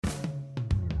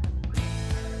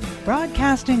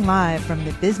Broadcasting live from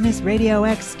the Business Radio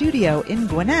X studio in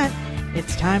Gwinnett,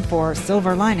 it's time for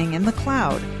Silver Lining in the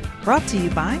Cloud, brought to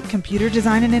you by Computer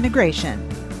Design and Integration.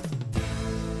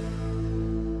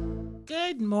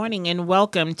 Good morning and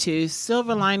welcome to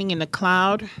Silver Lining in the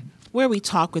Cloud, where we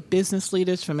talk with business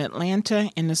leaders from Atlanta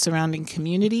and the surrounding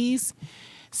communities.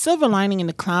 Silver Lining in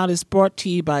the Cloud is brought to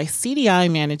you by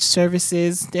CDI Managed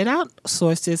Services that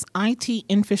outsources IT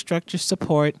infrastructure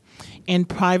support and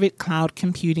private cloud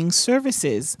computing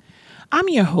services. I'm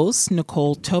your host,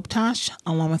 Nicole Toptosh,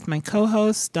 along with my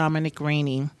co-host, Dominic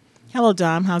Rainey. Hello,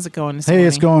 Dom. How's it going this morning? Hey,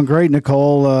 it's going great,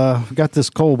 Nicole. We've got this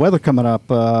cold weather coming up,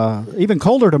 even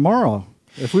colder tomorrow.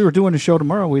 If we were doing a show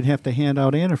tomorrow, we'd have to hand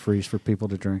out antifreeze for people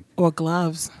to drink. Or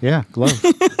gloves. Yeah, gloves.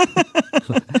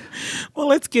 Well,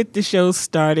 let's get the show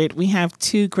started. We have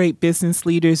two great business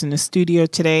leaders in the studio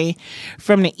today.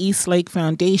 From the East Lake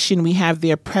Foundation, we have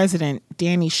their president,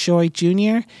 Danny Shoy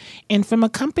Jr., and from a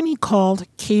company called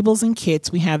Cables and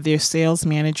Kits, we have their sales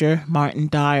manager, Martin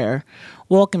Dyer.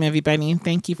 Welcome, everybody, and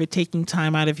thank you for taking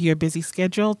time out of your busy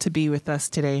schedule to be with us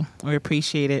today. We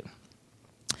appreciate it.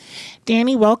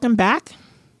 Danny, welcome back.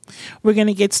 We're going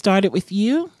to get started with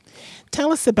you.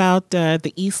 Tell us about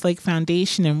the East Lake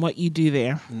Foundation and what you do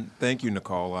there. Thank you,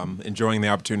 Nicole. I'm enjoying the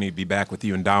opportunity to be back with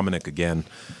you and Dominic again.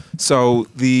 So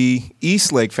the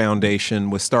East Lake Foundation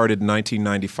was started in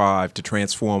 1995 to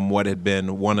transform what had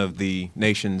been one of the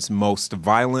nation's most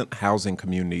violent housing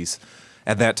communities.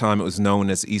 At that time, it was known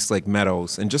as East Lake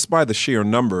Meadows. And just by the sheer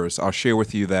numbers, I'll share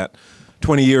with you that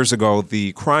 20 years ago,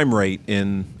 the crime rate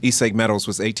in East Lake Meadows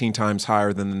was 18 times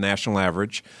higher than the national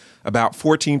average, about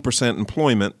 14%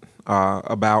 employment.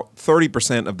 About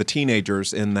 30% of the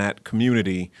teenagers in that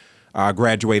community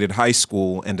graduated high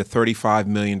school and a $35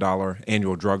 million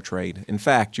annual drug trade. In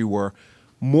fact, you were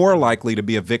more likely to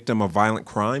be a victim of violent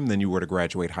crime than you were to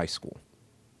graduate high school.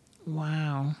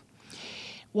 Wow.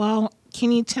 Well,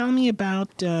 can you tell me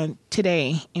about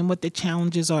today and what the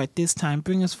challenges are at this time?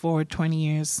 Bring us forward 20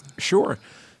 years. Sure.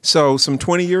 So some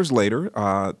 20 years later,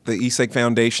 the East Lake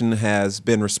Foundation has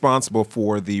been responsible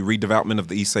for the redevelopment of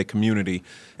the East Lake community.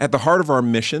 At the heart of our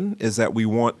mission is that we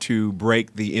want to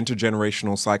break the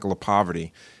intergenerational cycle of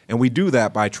poverty. And we do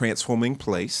that by transforming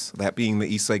place, that being the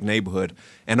East Lake neighborhood,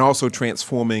 and also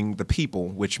transforming the people,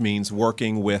 which means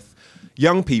working with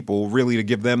young people really to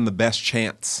give them the best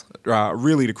chance,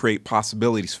 really to create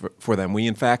possibilities for them. We,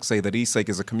 in fact, say that East Lake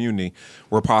is a community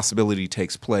where possibility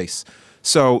takes place.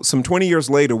 So some 20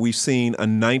 years later, we've seen a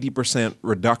 90%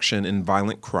 reduction in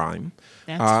violent crime.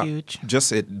 That's huge.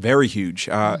 Very huge.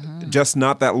 Just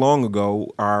not that long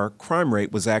ago, our crime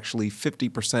rate was actually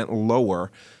 50%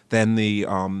 lower than the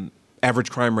average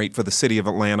crime rate for the city of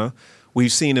Atlanta.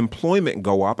 We've seen employment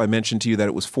go up. I mentioned to you that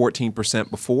it was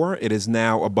 14% before. It is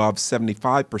now above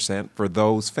 75% for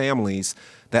those families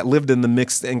that lived in the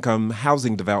mixed income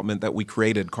housing development that we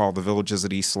created called the Villages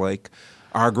at East Lake.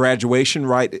 Our graduation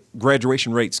rate,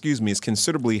 is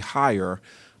considerably higher,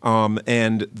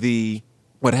 and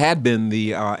what had been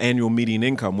the annual median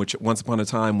income, which once upon a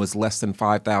time was less than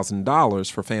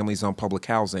 $5,000 for families on public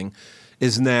housing,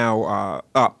 is now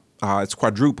up. It's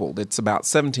quadrupled. It's about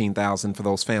 $17,000 for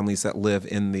those families that live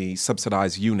in the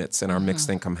subsidized units in our mixed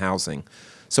income housing.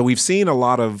 So we've seen a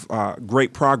lot of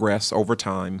great progress over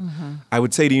time. I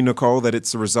would say to you, Nicole, that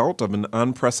it's the result of an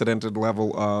unprecedented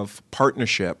level of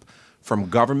partnership from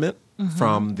government,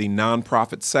 from the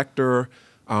nonprofit sector,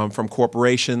 from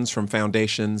corporations, from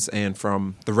foundations, and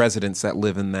from the residents that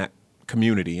live in that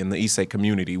community, in the East Lake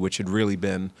community, which had really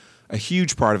been a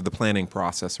huge part of the planning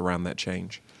process around that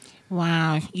change.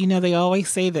 Wow. You know, they always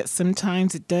say that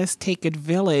sometimes it does take a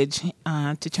village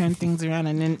to turn things around.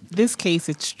 And in this case,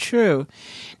 it's true.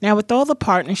 Now, with all the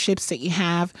partnerships that you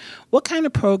have, what kind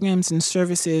of programs and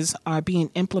services are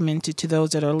being implemented to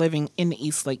those that are living in the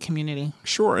East Lake community?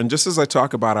 Sure. And just as I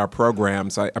talk about our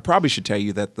programs, I probably should tell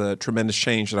you that the tremendous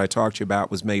change that I talked to you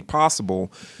about was made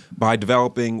possible by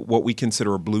developing what we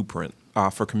consider a blueprint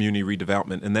for community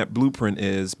redevelopment. And that blueprint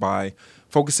is by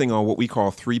focusing on what we call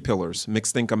three pillars: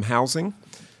 mixed income housing,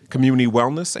 community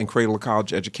wellness, and cradle to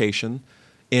college education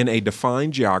in a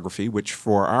defined geography, which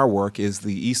for our work is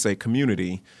the East Lake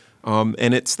community.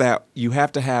 And it's that you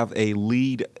have to have a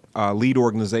lead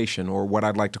organization, or what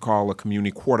I'd like to call a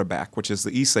community quarterback, which is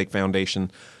the East Lake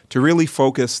Foundation, to really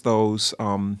focus those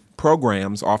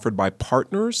programs offered by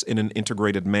partners in an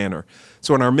integrated manner.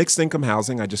 So in our mixed income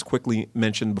housing, I just quickly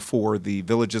mentioned before the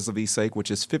Villages of East Lake,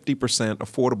 which is 50%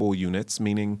 affordable units,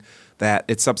 meaning that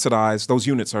it's subsidized. Those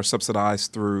units are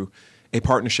subsidized through a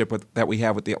partnership that we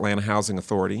have with the Atlanta Housing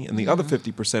Authority. And the other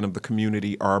 50% of the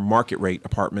community are market rate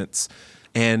apartments.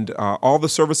 And all the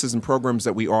services and programs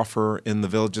that we offer in the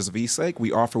villages of Eastlake,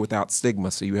 we offer without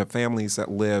stigma. So you have families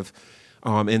that live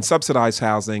in subsidized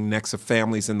housing next to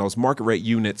families in those market rate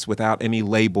units without any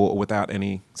label or without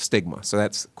any stigma. So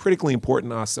that's critically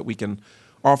important to us that we can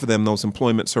offer them those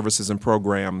employment services and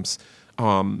programs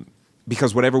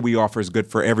because whatever we offer is good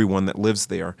for everyone that lives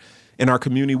there. In our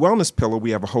community wellness pillar,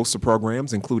 we have a host of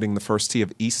programs, including the First Tee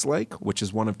of Eastlake, which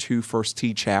is one of 2 First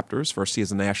Tee chapters. First Tee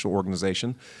is a national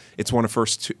organization. It's one of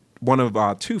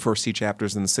two First Tee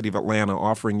chapters in the city of Atlanta,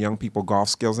 offering young people golf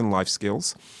skills and life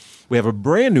skills. We have a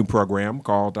brand new program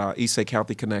called Eastlake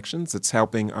Healthy Connections. It's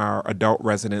helping our adult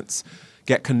residents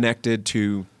get connected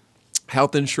to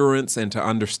health insurance and to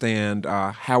understand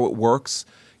how it works,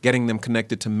 getting them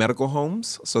connected to medical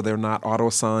homes so they're not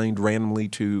auto-assigned randomly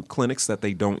to clinics that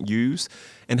they don't use,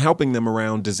 and helping them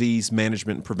around disease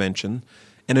management and prevention.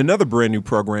 And another brand new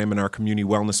program in our community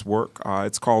wellness work,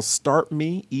 it's called Start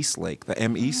Me Eastlake. The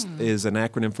M East is an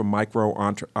acronym for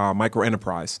micro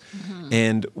enterprise.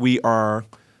 And we are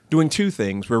doing 2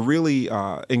 things. We're really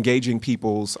engaging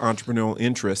people's entrepreneurial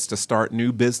interests to start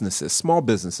new businesses, small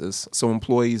businesses, so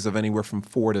employees of anywhere from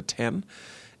 4 to 10.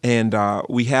 And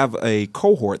we have a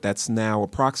cohort that's now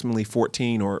approximately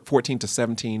 14 to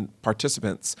 17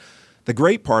 participants. The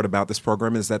great part about this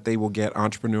program is that they will get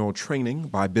entrepreneurial training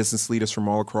by business leaders from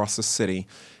all across the city.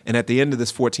 And at the end of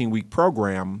this 14-week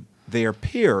program, their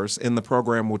peers in the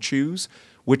program will choose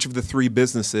which of the 3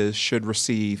 businesses should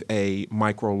receive a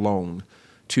micro loan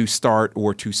to start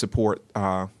or to support,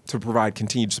 to provide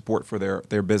continued support for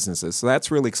their businesses. So that's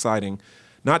really exciting,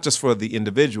 not just for the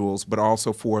individuals, but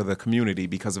also for the community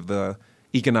because of the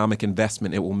economic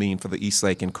investment it will mean for the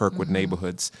Eastlake and Kirkwood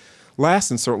neighborhoods.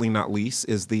 Last and certainly not least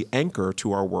is the anchor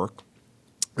to our work,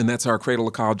 and that's our Cradle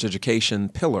to College education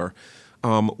pillar.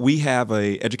 We have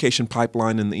an education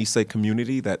pipeline in the Eastlake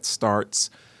community that starts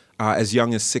as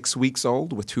young as 6 weeks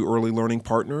old with 2 early learning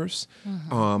partners.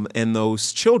 And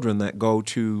those children that go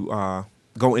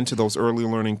into those early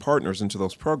learning partners, into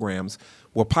those programs,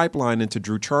 will pipeline into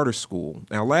Drew Charter School.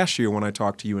 Now, last year when I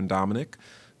talked to you and Dominic,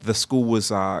 the school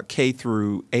was K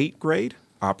through 8th grade,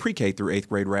 pre-K through 8th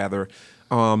grade rather.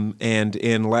 And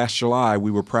in last July,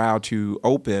 we were proud to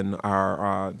open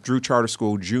our Drew Charter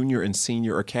School Junior and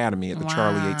Senior Academy at the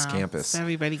Charlie Yates campus. So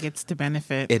everybody gets to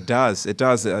benefit. It does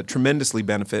tremendously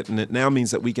benefit. And it now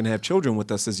means that we can have children with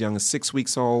us as young as 6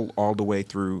 weeks old all the way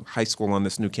through high school on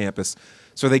this new campus.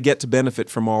 So they get to benefit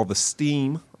from all the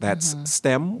STEAM, that's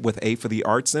STEM with A for the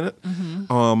arts in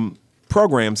it,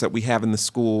 programs that we have in the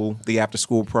school, the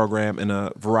after-school program, and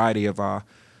a variety of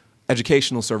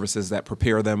educational services that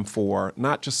prepare them for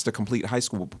not just to complete high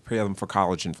school, but prepare them for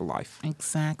college and for life.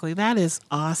 Exactly. That is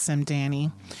awesome, Danny.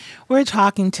 We're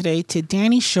talking today to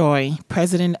Danny Choi,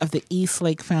 president of the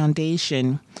Eastlake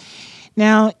Foundation.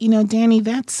 Now, Danny,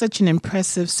 that's such an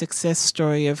impressive success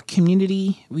story of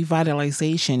community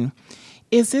revitalization.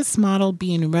 Is this model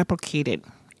being replicated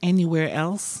anywhere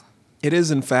else? It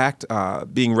is, in fact,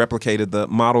 being replicated. The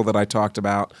model that I talked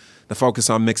about, the focus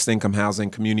on mixed income housing,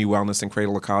 community wellness, and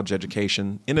cradle to college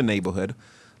education in a neighborhood,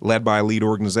 led by a lead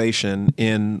organization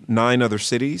in 9 other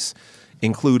cities,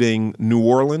 including New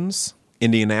Orleans,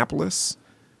 Indianapolis,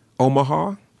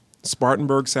 Omaha,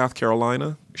 Spartanburg, South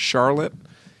Carolina, Charlotte,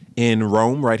 in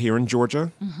Rome, right here in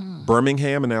Georgia,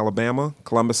 Birmingham in Alabama,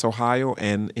 Columbus, Ohio,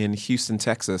 and in Houston,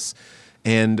 Texas.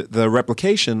 And the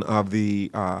replication of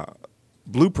the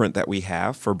blueprint that we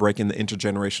have for breaking the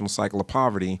intergenerational cycle of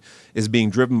poverty is being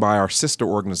driven by our sister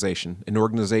organization, an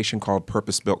organization called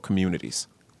Purpose Built Communities.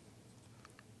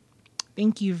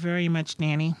 Thank you very much,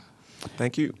 Danny.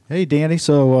 Thank you. Hey, Danny.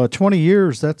 So 20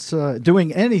 years, that's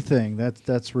doing anything.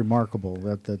 That's remarkable.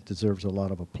 That deserves a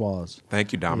lot of applause.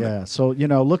 Thank you, Dominic. Yeah. So,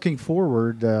 looking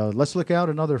forward, let's look out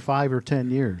another 5 or 10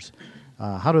 years.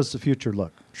 How does the future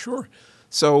look? Sure.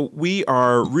 So we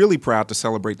are really proud to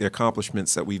celebrate the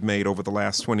accomplishments that we've made over the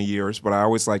last 20 years, but I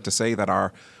always like to say that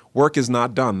our work is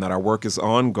not done, that our work is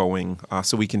ongoing,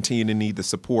 so we continue to need the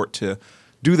support to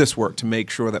do this work to make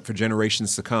sure that for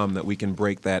generations to come that we can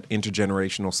break that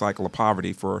intergenerational cycle of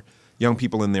poverty for young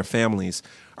people and their families.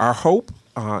 Our hope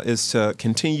is to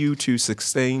continue to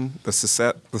sustain the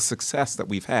success that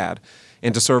we've had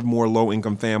and to serve more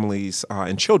low-income families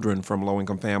and children from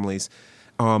low-income families,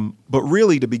 but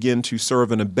really to begin to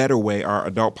serve in a better way our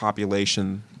adult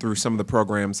population through some of the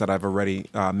programs that I've already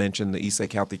mentioned, the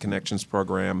Eastlake Healthy Connections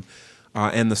program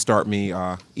and the Start Me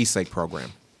Eastlake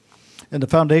program. And the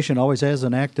foundation always has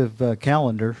an active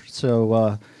calendar,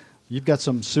 so You've got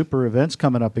some super events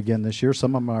coming up again this year.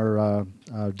 Some of them are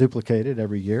duplicated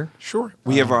every year. Sure.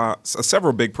 We have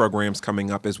several big programs coming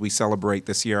up as we celebrate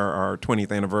this year our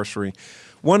 20th anniversary.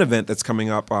 One event that's coming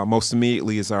up most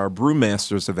immediately is our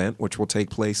Brewmasters event, which will take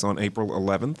place on April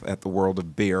 11th at the World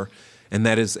of Beer. And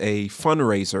that is a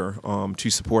fundraiser to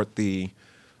support the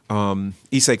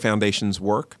ESAKE Foundation's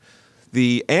work.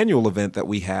 The annual event that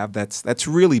we have, that's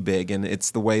really big, and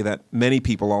it's the way that many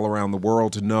people all around the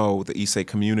world know the ESAKE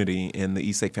community and the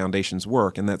ESAKE Foundation's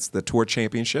work, and that's the Tour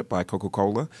Championship by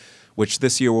Coca-Cola, which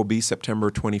this year will be September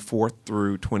 24th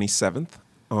through 27th.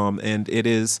 And it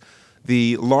is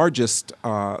the largest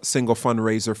single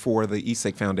fundraiser for the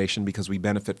ESAKE Foundation because we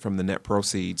benefit from the net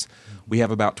proceeds. We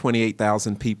have about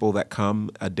 28,000 people that come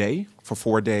a day for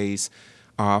 4 days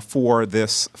for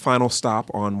this final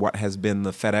stop on what has been the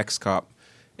FedEx Cup.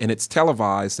 And it's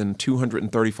televised in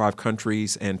 235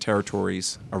 countries and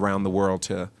territories around the world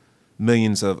to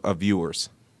millions of viewers.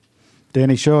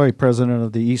 Danny Shoy, president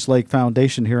of the Eastlake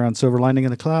Foundation here on Silver Lining in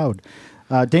the Cloud.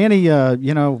 Danny,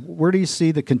 where do you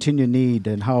see the continued need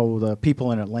and how the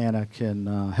people in Atlanta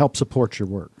can help support your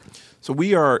work? So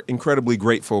we are incredibly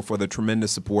grateful for the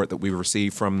tremendous support that we've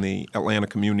received from the Atlanta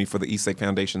community for the ESAKE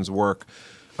Foundation's work.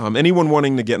 Anyone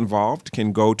wanting to get involved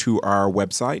can go to our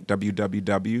website,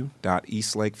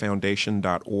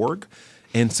 www.eastlakefoundation.org,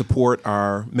 and support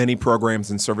our many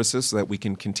programs and services so that we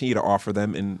can continue to offer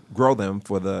them and grow them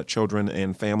for the children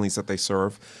and families that they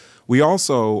serve. We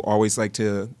also always like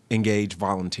to engage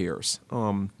volunteers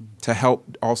to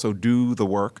help also do the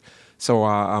work. So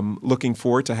I'm looking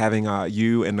forward to having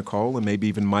you and Nicole and maybe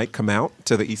even Mike come out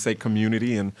to the ESAKE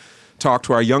community and talk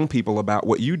to our young people about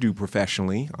what you do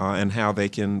professionally and how they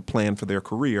can plan for their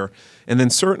career. And then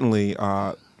certainly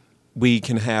we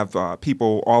can have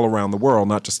people all around the world,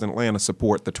 not just in Atlanta,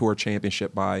 support the Tour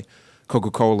Championship by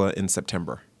Coca-Cola in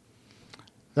September.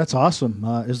 That's awesome.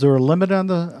 Is there a limit on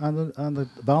the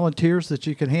volunteers that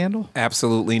you can handle?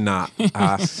 Absolutely not.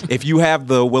 If you have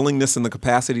the willingness and the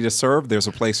capacity to serve, there's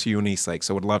a place for you in Eastlake.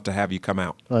 So we'd love to have you come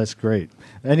out. Oh, that's great.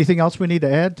 Anything else we need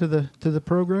to add to the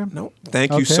program? No.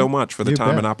 Thank you so much for the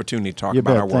time and opportunity to talk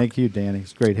about our work. Thank you, Danny.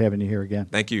 It's great having you here again.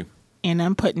 Thank you. And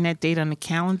I'm putting that date on the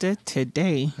calendar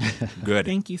today. Good.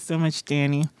 Thank you so much,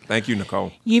 Danny. Thank you,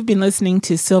 Nicole. You've been listening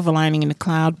to Silver Lining in the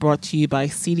Cloud, brought to you by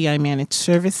CDI Managed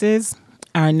Services.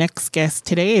 Our next guest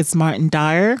today is Martin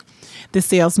Dyer, the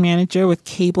sales manager with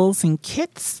Cables and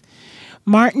Kits.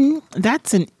 Martin,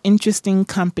 that's an interesting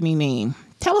company name.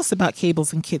 Tell us about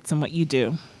Cables and Kits and what you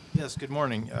do. Yes, good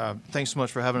morning. Thanks so much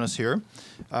for having us here.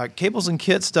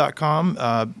 Cablesandkits.com,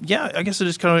 I guess it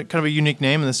is kind of a unique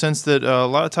name in the sense that a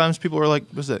lot of times people are like,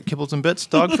 what's that, Kibbles and Bits,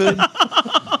 dog food?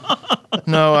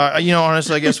 No,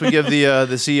 honestly, I guess we give the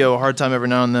CEO a hard time every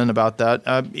now and then about that.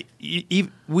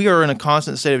 We are in a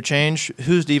constant state of change.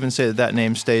 Who's to even say that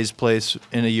name stays place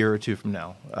in a year or two from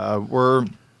now?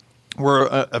 We're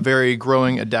a very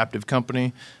growing, adaptive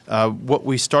company. What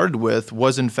we started with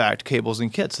was, in fact, Cables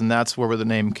and Kits, and that's where the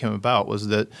name came about, was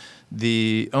that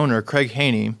the owner, Craig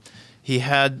Haney, he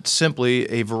had simply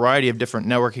a variety of different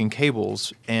networking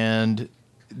cables, and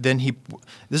then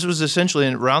this was essentially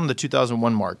around the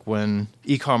 2001 mark when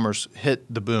e-commerce hit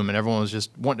the boom and everyone was just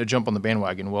wanting to jump on the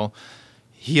bandwagon. Well,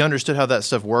 he understood how that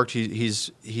stuff worked. He's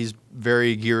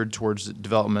very geared towards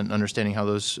development and understanding how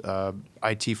those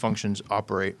IT functions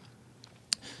operate.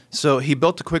 So he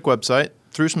built a quick website,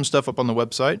 threw some stuff up on the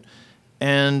website,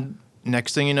 and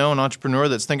next thing you know, an entrepreneur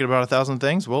that's thinking about 1,000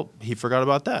 things, well, he forgot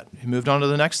about that. He moved on to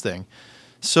the next thing.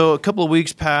 So a couple of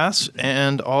weeks pass,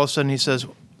 and all of a sudden he says,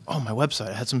 oh, my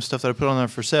website, I had some stuff that I put on there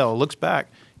for sale. Looks back,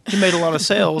 he made a lot of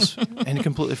sales, and he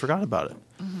completely forgot about it.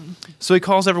 Mm-hmm. So he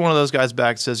calls every one of those guys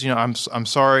back, says, I'm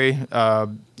sorry, I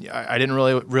didn't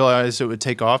really realize it would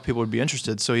take off. People would be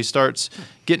interested. So he starts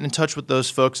getting in touch with those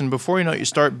folks, and before you know it, you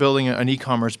start building an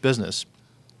e-commerce business.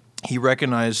 He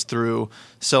recognized through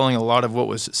selling a lot of what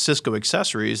was Cisco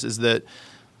accessories is that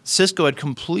Cisco had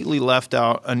completely left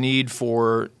out a need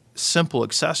for simple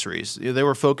accessories. They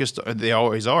were focused, they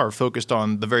always are, focused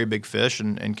on the very big fish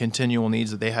and continual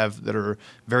needs that they have that are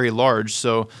very large.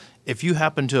 So if you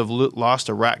happen to have lost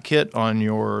a rack kit on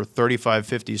your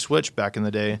 3550 switch back in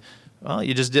the day, well,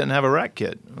 you just didn't have a rack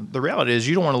kit. The reality is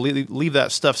you don't want to leave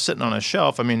that stuff sitting on a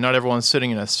shelf. I mean, not everyone's sitting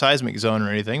in a seismic zone or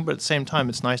anything, but at the same time,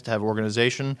 it's nice to have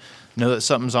organization, know that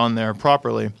something's on there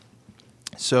properly.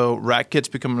 So rack kits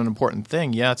become an important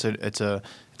thing. Yeah, it's a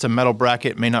metal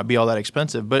bracket, may not be all that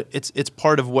expensive, but it's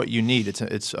part of what you need.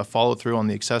 It's a follow through on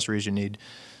the accessories you need.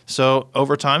 So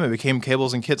over time, it became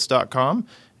cablesandkits.com,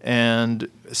 and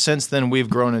since then we've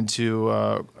grown into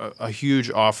a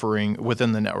huge offering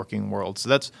within the networking world. So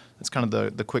that's kind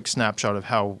of the quick snapshot of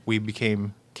how we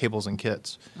became Cables and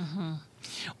Kits.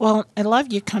 Well, I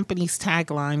love your company's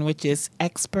tagline, which is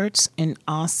experts in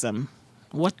awesome.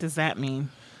 What does that mean?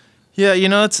 Yeah,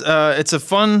 it's a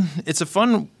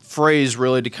fun phrase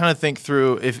really to kind of think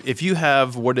through if you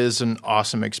have what is an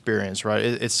awesome experience, right?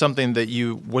 It's something that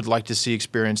you would like to see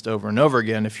experienced over and over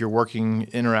again if you're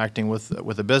interacting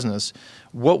with a business.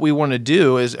 What we want to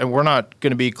do is, and we're not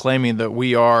going to be claiming that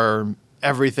we are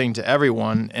everything to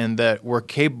everyone and that we're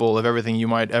capable of everything you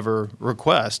might ever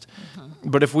request.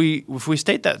 But if we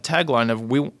state that tagline of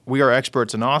we are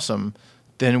experts in awesome,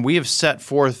 then we have set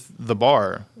forth the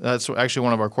bar. That's actually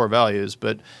one of our core values.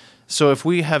 But so if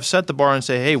we have set the bar and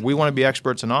say, hey, we want to be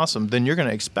experts in awesome, then you're going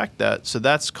to expect that. So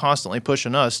that's constantly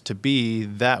pushing us to be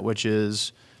that which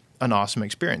is an awesome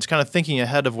experience. Kind of thinking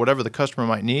ahead of whatever the customer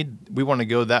might need. We want to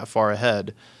go that far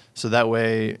ahead. So that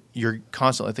way you're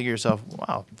constantly thinking to yourself,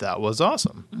 wow, that was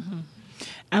awesome.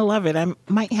 I love it. I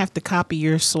might have to copy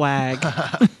your swag.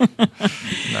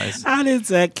 Nice. How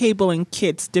does Cable and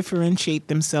Kits differentiate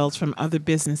themselves from other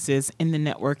businesses in the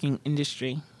networking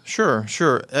industry? Sure.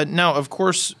 Now, of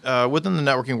course, within the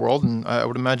networking world, and I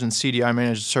would imagine CDI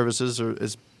Managed Services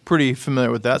is pretty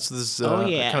familiar with that. So this is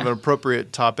kind of an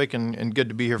appropriate topic and good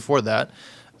to be here for that.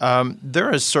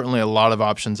 There is certainly a lot of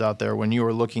options out there when you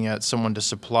are looking at someone to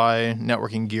supply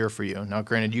networking gear for you. Now,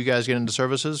 granted, you guys get into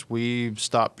services. We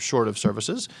stop short of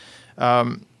services.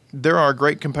 There are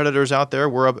great competitors out there.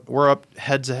 We're up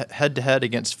head to head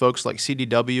against folks like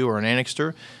CDW or an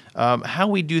Annixter. How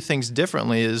we do things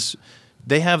differently is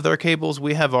they have their cables,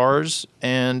 we have ours,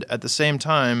 and at the same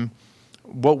time,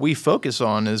 what we focus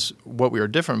on is what we are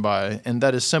different by, and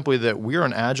that is simply that we are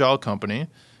an agile company.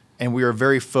 And we are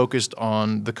very focused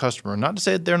on the customer. Not to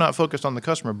say that they're not focused on the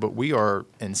customer, but we are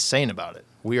insane about it.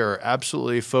 We are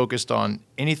absolutely focused on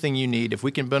anything you need. If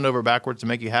we can bend over backwards to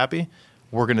make you happy,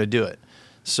 we're going to do it.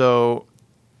 So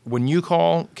when you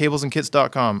call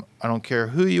cablesandkits.com, I don't care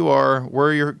who you are,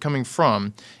 where you're coming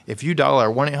from, if you dial our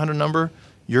 1-800 number,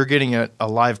 you're getting a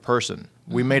live person.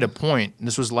 We made a point, and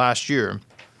this was last year,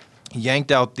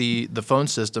 yanked out the phone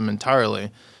system entirely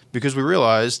because we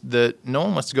realized that no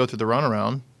one wants to go through the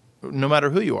runaround no matter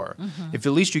who you are. If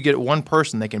at least you get one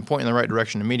person, they can point in the right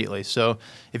direction immediately. So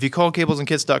if you call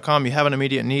cablesandkits.com, you have an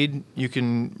immediate need, you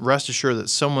can rest assured that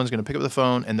someone's going to pick up the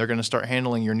phone and they're going to start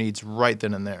handling your needs right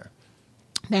then and there.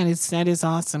 That is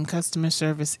awesome. Customer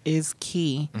service is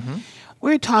key.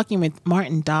 We're talking with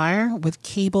Martin Dyer with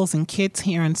Cables and Kits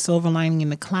here on Silver Lining in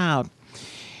the Cloud.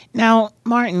 Now,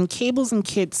 Martin, Cables and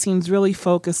Kits seems really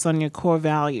focused on your core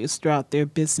values throughout their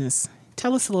business.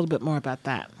 Tell us a little bit more about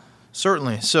that.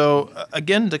 Certainly. So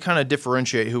again, to kind of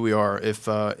differentiate who we are, if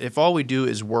all we do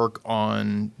is work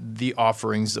on the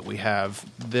offerings that we have,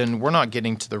 then we're not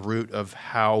getting to the root of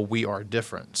how we are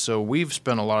different. So we've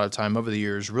spent a lot of time over the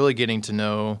years really getting to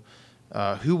know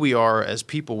who we are as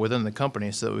people within the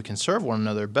company so that we can serve one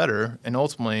another better. And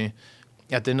ultimately,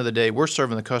 at the end of the day, we're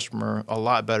serving the customer a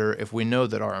lot better if we know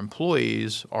that our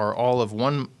employees are all of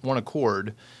one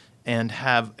accord and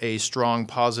have a strong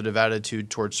positive attitude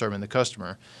towards serving the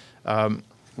customer.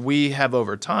 We have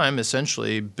over time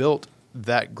essentially built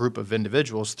that group of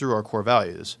individuals through our core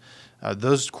values.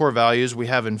 Those core values, we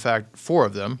have in fact 4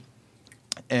 of them,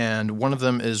 and one of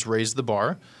them is raise the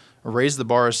bar. Raise the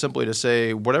bar is simply to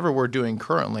say whatever we're doing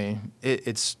currently,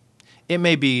 it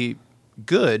may be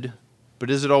good, but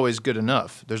is it always good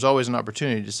enough? There's always an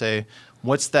opportunity to say,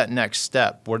 what's that next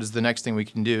step? What is the next thing we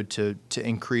can do to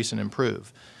increase and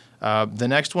improve? The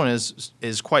next one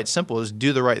is quite simple, is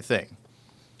do the right thing.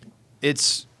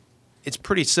 It's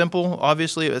pretty simple,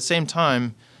 obviously. At the same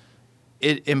time,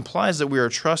 it implies that we are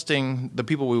trusting the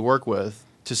people we work with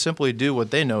to simply do what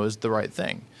they know is the right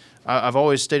thing. I've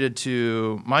always stated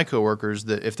to my coworkers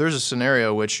that if there's a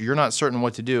scenario which you're not certain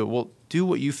what to do, well, do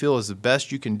what you feel is the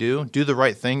best you can do. Do the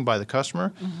right thing by the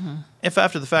customer. If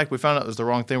after the fact we found out it was the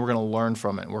wrong thing, we're going to learn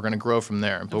from it. We're going to grow from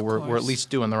there. But we're at least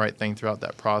doing the right thing throughout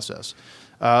that process.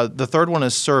 The third one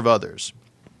is serve others.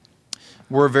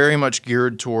 We're very much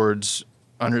geared towards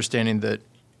understanding that,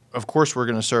 of course, we're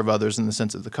going to serve others in the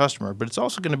sense of the customer, but it's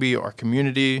also going to be our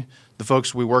community, the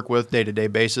folks we work with day-to-day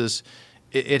basis.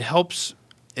 It helps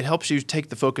you take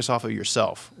the focus off of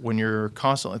yourself when you're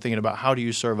constantly thinking about how do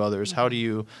you serve others, how do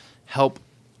you help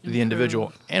the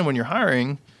individual. And when you're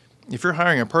hiring, if you're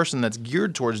hiring a person that's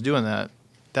geared towards doing that,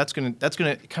 that's going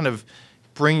to kind of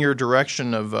bring your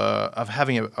direction of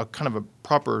having a kind of a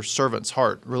proper servant's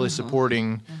heart, really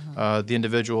supporting the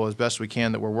individual as best we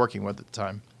can that we're working with at the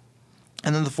time.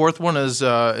 And then the fourth one is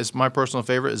my personal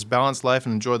favorite, is balance life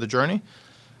and enjoy the journey.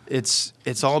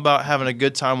 It's all about having a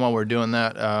good time while we're doing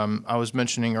that. I was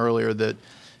mentioning earlier that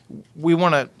we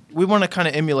want to kind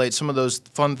of emulate some of those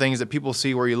fun things that people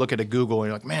see where you look at a Google and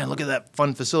you're like, man, look at that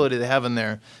fun facility they have in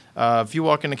there. If you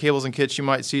walk into Cables and Kits, you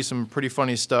might see some pretty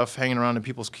funny stuff hanging around in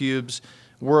people's cubes.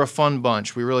 We're a fun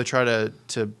bunch. We really try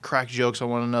to crack jokes on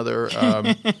one another.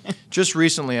 Just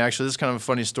recently, actually, this is kind of a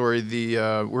funny story. We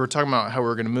were talking about how we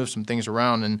were going to move some things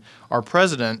around, and our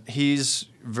president, he's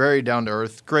very down to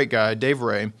earth, great guy, Dave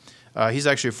Ray. He's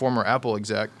actually a former Apple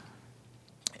exec.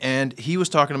 And he was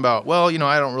talking about, well,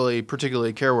 I don't really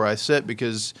particularly care where I sit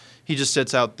because he just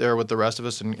sits out there with the rest of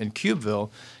us in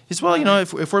Cubeville. He said, well,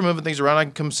 if we're moving things around, I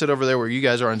can come sit over there where you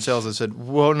guys are in sales. I said,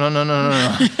 whoa, no.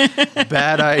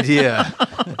 Bad idea.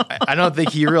 I don't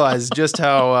think he realized just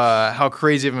how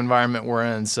crazy of an environment we're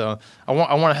in. So I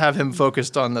want to have him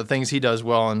focused on the things he does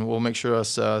well, and we'll make sure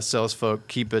us sales folk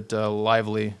keep it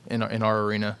lively in our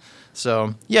arena.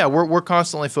 So, yeah, we're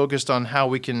constantly focused on how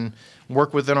we can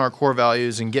work within our core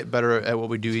values and get better at what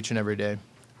we do each and every day.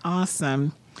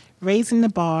 Awesome. Raising the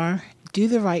bar, do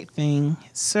the right thing,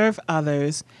 serve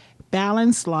others,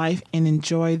 balance life, and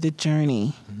enjoy the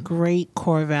journey. Mm-hmm. Great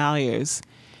core values.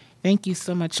 Thank you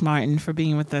so much, Martin, for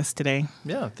being with us today.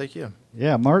 Yeah, thank you.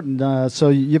 Yeah, Martin, so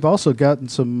you've also gotten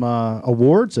some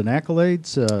awards and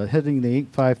accolades, hitting the Inc.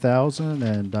 5000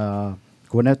 and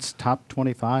Gwinnett's Top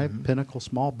 25 Pinnacle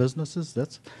Small Businesses.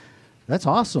 That's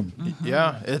awesome. Mm-hmm.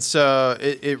 Yeah,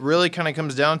 it really kind of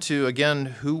comes down to, again,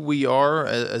 who we are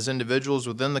as individuals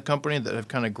within the company that have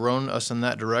kind of grown us in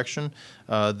that direction.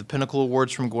 The Pinnacle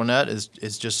Awards from Gwinnett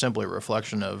is just simply a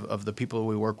reflection of the people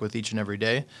we work with each and every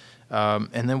day.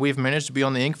 And then we've managed to be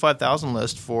on the Inc. 5000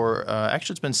 list for,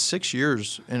 actually, it's been 6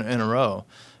 years in a row.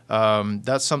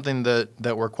 That's something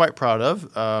that we're quite proud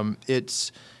of.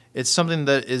 It's something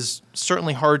that is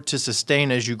certainly hard to sustain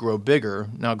as you grow bigger.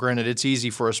 Now, granted, it's easy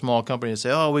for a small company to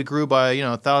say, oh, we grew by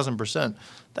 1,000%.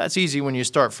 That's easy when you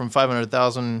start from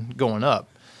 500,000 going up.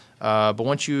 But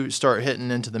once you start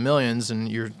hitting into the millions and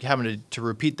you're having to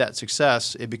repeat that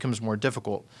success, it becomes more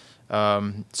difficult.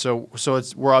 So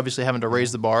we're obviously having to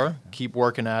raise the bar, keep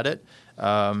working at it.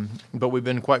 But we've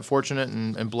been quite fortunate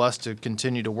and blessed to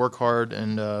continue to work hard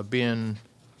and be in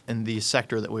the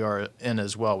sector that we are in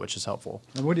as well, which is helpful.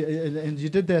 And you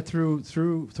did that through a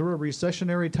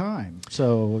recessionary time.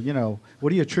 So, what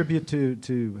do you attribute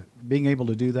to being able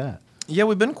to do that? Yeah,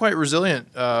 we've been quite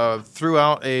resilient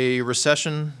throughout a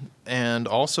recession and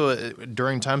also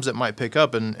during times that might pick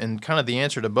up. And kind of the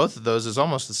answer to both of those is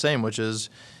almost the same, which is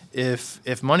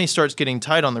if money starts getting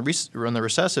tight on the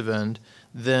recessive end,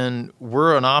 then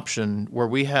we're an option where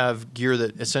we have gear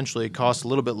that essentially costs a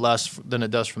little bit less than it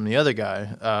does from the other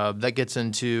guy. That gets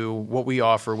into what we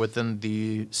offer within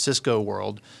the Cisco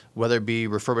world, whether it be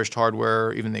refurbished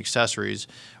hardware, even the accessories.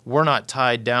 We're not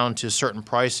tied down to certain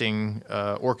pricing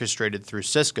orchestrated through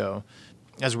Cisco,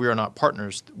 as we are not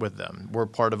partners with them. We're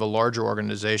part of a larger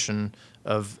organization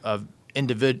of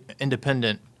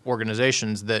independent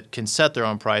organizations that can set their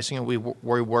own pricing, and we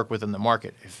work within the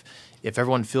market. If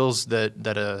everyone feels that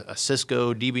a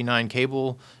Cisco DB9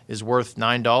 cable is worth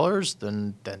 $9,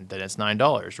 then it's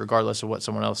 $9, regardless of what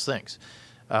someone else thinks.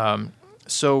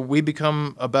 So we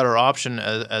become a better option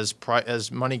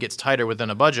as money gets tighter within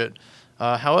a budget.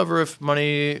 However, if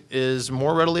money is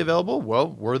more readily available, well,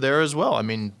 we're there as well. I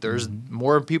mean, there's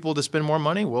more people to spend more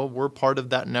money. Well, we're part of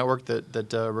that network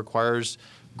that requires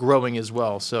growing as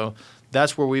well. So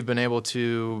that's where we've been able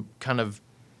to kind of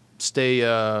stay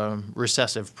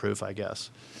recessive proof, I guess.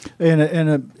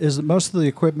 And is most of the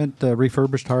equipment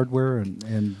refurbished hardware,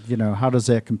 and how does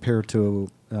that compare to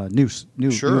new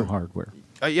hardware?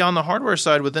 Yeah, on the hardware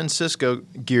side within Cisco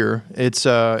gear, it's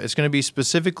going to be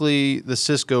specifically the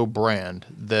Cisco brand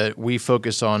that we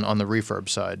focus on the refurb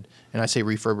side. And I say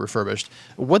refurbished.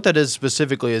 What that is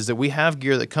specifically is that we have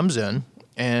gear that comes in,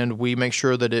 and we make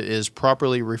sure that it is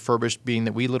properly refurbished, being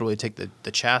that we literally take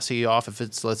the chassis off. If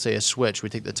it's, let's say, a switch, we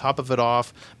take the top of it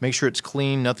off, make sure it's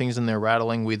clean, nothing's in there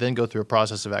rattling. We then go through a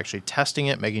process of actually testing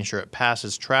it, making sure it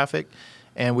passes traffic.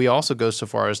 And we also go so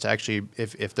far as to actually,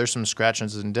 if there's some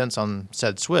scratches and dents on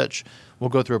said switch, we'll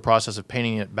go through a process of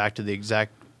painting it back to the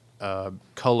exact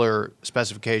color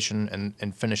specification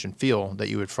and finish and feel that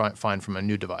you would find from a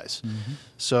new device. Mm-hmm.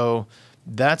 So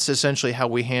that's essentially how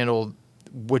we handle,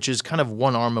 which is kind of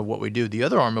one arm of what we do. The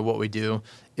other arm of what we do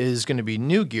is going to be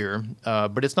new gear,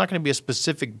 but it's not going to be a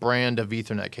specific brand of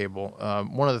Ethernet cable.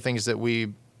 One of the things that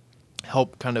we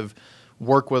help kind of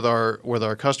work with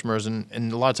our customers,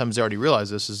 and a lot of times they already realize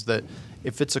this, is that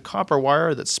if it's a copper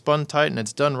wire that's spun tight and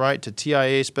it's done right to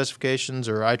TIA specifications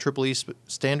or IEEE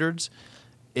standards,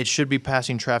 it should be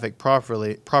passing traffic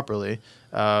properly.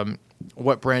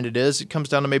 What brand it is, it comes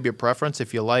down to maybe a preference.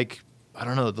 If you like, I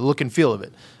don't know, the look and feel of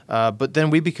it. But then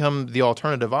we become the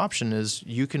alternative option is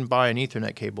you can buy an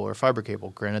Ethernet cable or fiber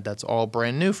cable. Granted, that's all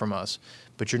brand new from us,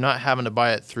 but you're not having to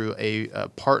buy it through a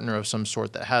partner of some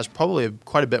sort that has probably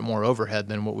quite a bit more overhead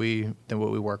than what we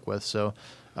work with. So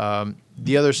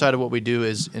the other side of what we do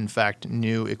is, in fact,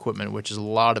 new equipment, which is a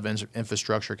lot of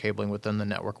infrastructure cabling within the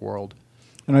network world.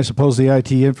 And I suppose the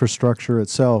IT infrastructure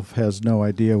itself has no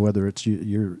idea whether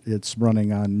it's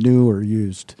running on new or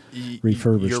used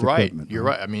refurbished equipment. You're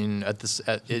right. I mean, it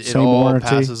Same all warranty?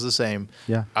 passes the same.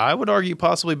 Yeah. I would argue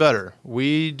possibly better.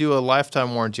 We do a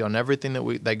lifetime warranty on everything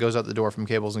that goes out the door from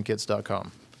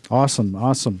cablesandkits.com.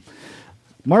 Awesome.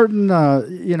 Martin,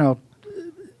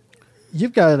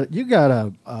 you've got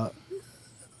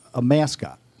a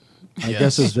mascot. I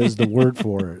guess is the word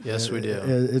for it. Yes, we do.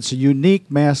 It's a unique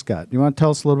mascot. You want to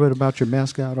tell us a little bit about your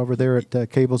mascot over there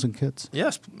at Cables and Kits?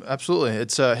 Yes, absolutely.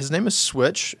 It's his name is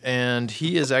Switch, and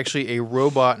he is actually a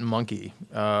robot monkey.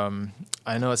 I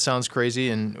know it sounds crazy,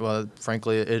 and well,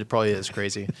 frankly, it probably is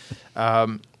crazy.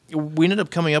 We ended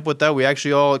up coming up with that. We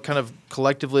actually all kind of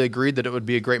collectively agreed that it would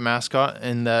be a great mascot,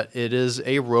 and that it is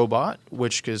a robot,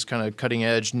 which is kind of cutting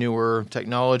edge, newer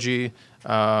technology.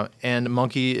 And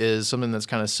monkey is something that's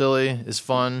kind of silly, is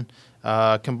fun.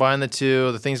 Combine the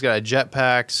two, the thing's got a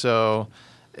jetpack, so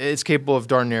it's capable of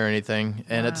darn near anything.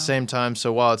 And at the same time,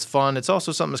 so while it's fun, it's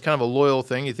also something that's kind of a loyal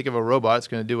thing. You think of a robot, it's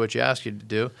going to do what you ask you to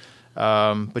do.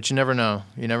 But you never know.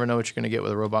 You never know what you're going to get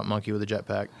with a robot monkey with a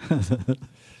jetpack.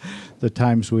 The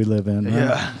times we live in.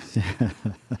 Right?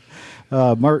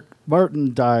 Yeah.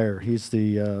 Martin Dyer, he's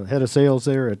the head of sales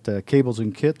there at Cables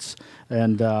and Kits,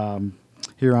 and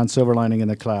here on Silver Lining in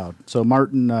the Cloud. So,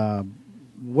 Martin,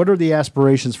 what are the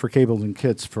aspirations for Cables and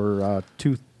Kits for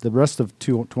the rest of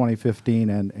 2015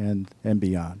 and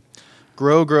beyond?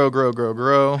 Grow. Now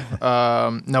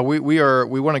we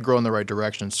want to grow in the right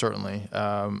direction, certainly.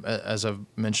 As I've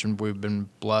mentioned, we've been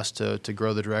blessed to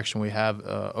grow the direction we have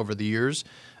over the years.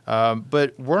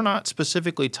 But we're not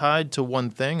specifically tied to one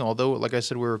thing, although, like I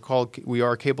said, we are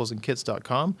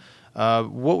cablesandkits.com.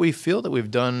 What we feel that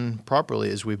we've done properly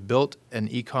is we've built an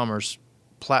e-commerce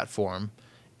platform,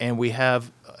 and we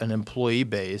have an employee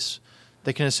base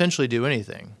that can essentially do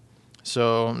anything.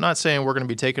 So I'm not saying we're going to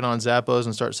be taking on Zappos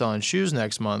and start selling shoes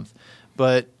next month,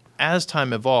 but as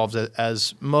time evolves,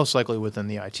 as most likely within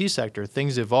the IT sector,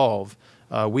 things evolve,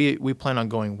 we plan on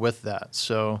going with that.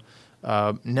 So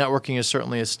networking is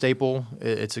certainly a staple.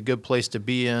 It's a good place to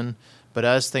be in. But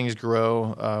as things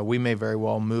grow, we may very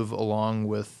well move along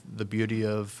with the beauty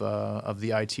of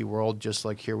the IT world, just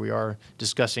like here we are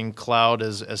discussing cloud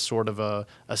as sort of a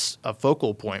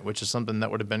focal point, which is something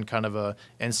that would have been kind of a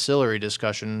ancillary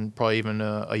discussion probably even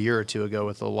a year or two ago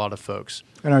with a lot of folks.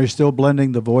 And are you still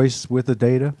blending the voice with the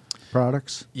data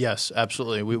products? Yes,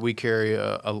 absolutely. We carry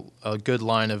a good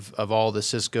line of all the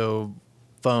Cisco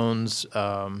phones,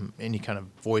 any kind of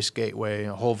voice gateway,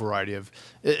 a whole variety of.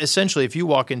 Essentially, if you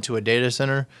walk into a data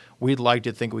center, we'd like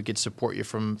to think we could support you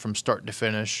from start to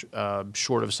finish,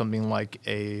 short of something like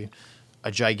a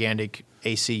gigantic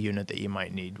AC unit that you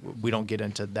might need. We don't get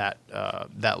into that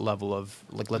level of,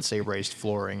 like, let's say, raised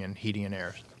flooring and heating and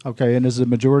air. Okay, and is the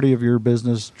majority of your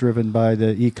business driven by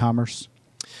the e-commerce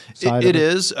side? It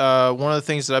is. One of the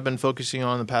things that I've been focusing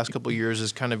on the past couple of years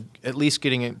is kind of at least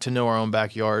getting to know our own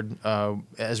backyard.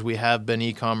 As we have been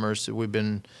e-commerce, it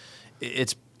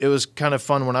was kind of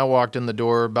fun when I walked in the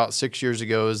door about 6 years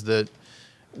ago, is that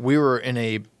we were in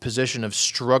a position of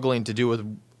struggling to do with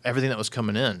everything that was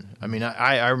coming in. I mean,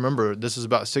 I remember this is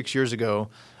about 6 years ago.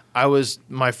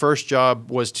 My first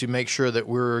job was to make sure that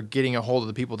we were getting a hold of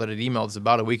the people that had emailed us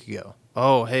about a week ago.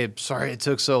 Oh, hey, sorry it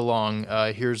took so long.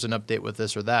 Here's an update with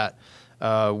this or that.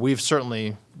 We've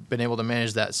certainly been able to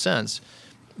manage that since,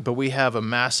 but we have a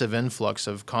massive influx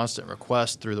of constant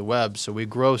requests through the web, so we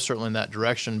grow certainly in that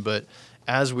direction. But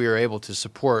as we are able to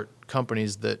support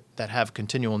companies that have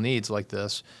continual needs like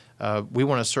this, we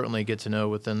want to certainly get to know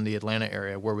within the Atlanta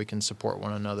area where we can support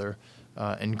one another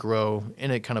and grow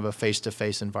in a kind of a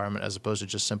face-to-face environment as opposed to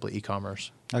just simply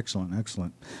e-commerce.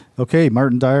 Excellent. Okay,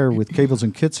 Martin Dyer with Cables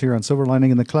and Kits here on Silver Lining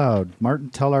in the Cloud. Martin,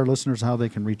 tell our listeners how they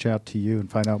can reach out to you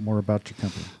and find out more about your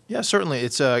company. Yeah, certainly.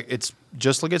 It's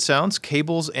just like it sounds,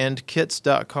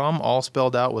 cablesandkits.com, all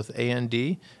spelled out with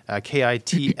A-N-D,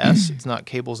 K-I-T-S. It's not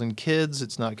Cables and Kids.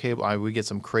 It's not cable. We get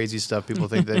some crazy stuff people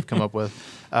think they've come up with.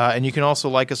 And you can also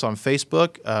like us on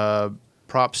Facebook.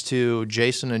 Props to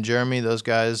Jason and Jeremy. Those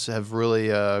guys have really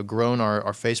grown our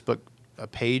Facebook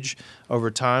page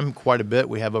over time quite a bit.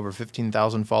 We have over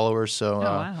 15,000 followers. So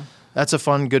wow. That's a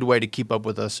fun, good way to keep up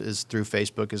with us is through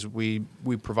Facebook, is we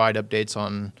provide updates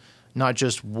on not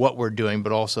just what we're doing,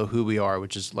 but also who we are,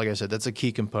 which is, like I said, that's a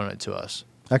key component to us.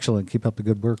 Excellent. Keep up the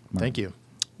good work, Martin. Thank you.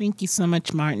 Thank you so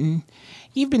much, Martin.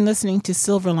 You've been listening to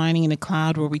Silver Lining in the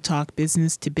Cloud, where we talk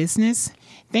business to business.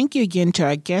 Thank you again to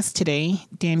our guests today,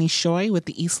 Danny Choi with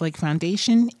the Eastlake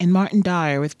Foundation and Martin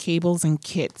Dyer with Cables and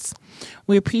Kits.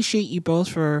 We appreciate you both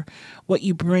for what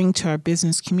you bring to our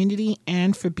business community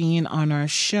and for being on our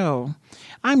show.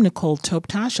 I'm Nicole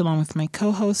Toptosh, along with my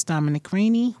co-host Dominic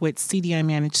Rainey with CDI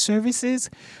Managed Services,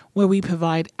 where we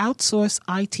provide outsourced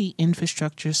IT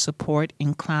infrastructure support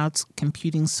and cloud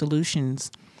computing solutions.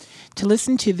 To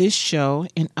listen to this show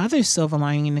and other Silver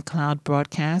Lining in the Cloud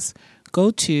broadcasts,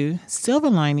 go to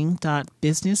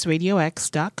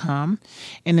silverlining.businessradiox.com.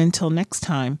 And until next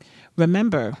time,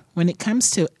 remember, when it comes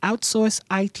to outsourced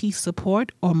IT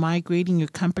support or migrating your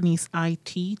company's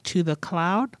IT to the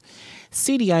cloud,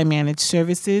 CDI Managed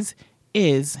Services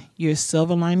is your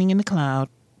Silver Lining in the Cloud.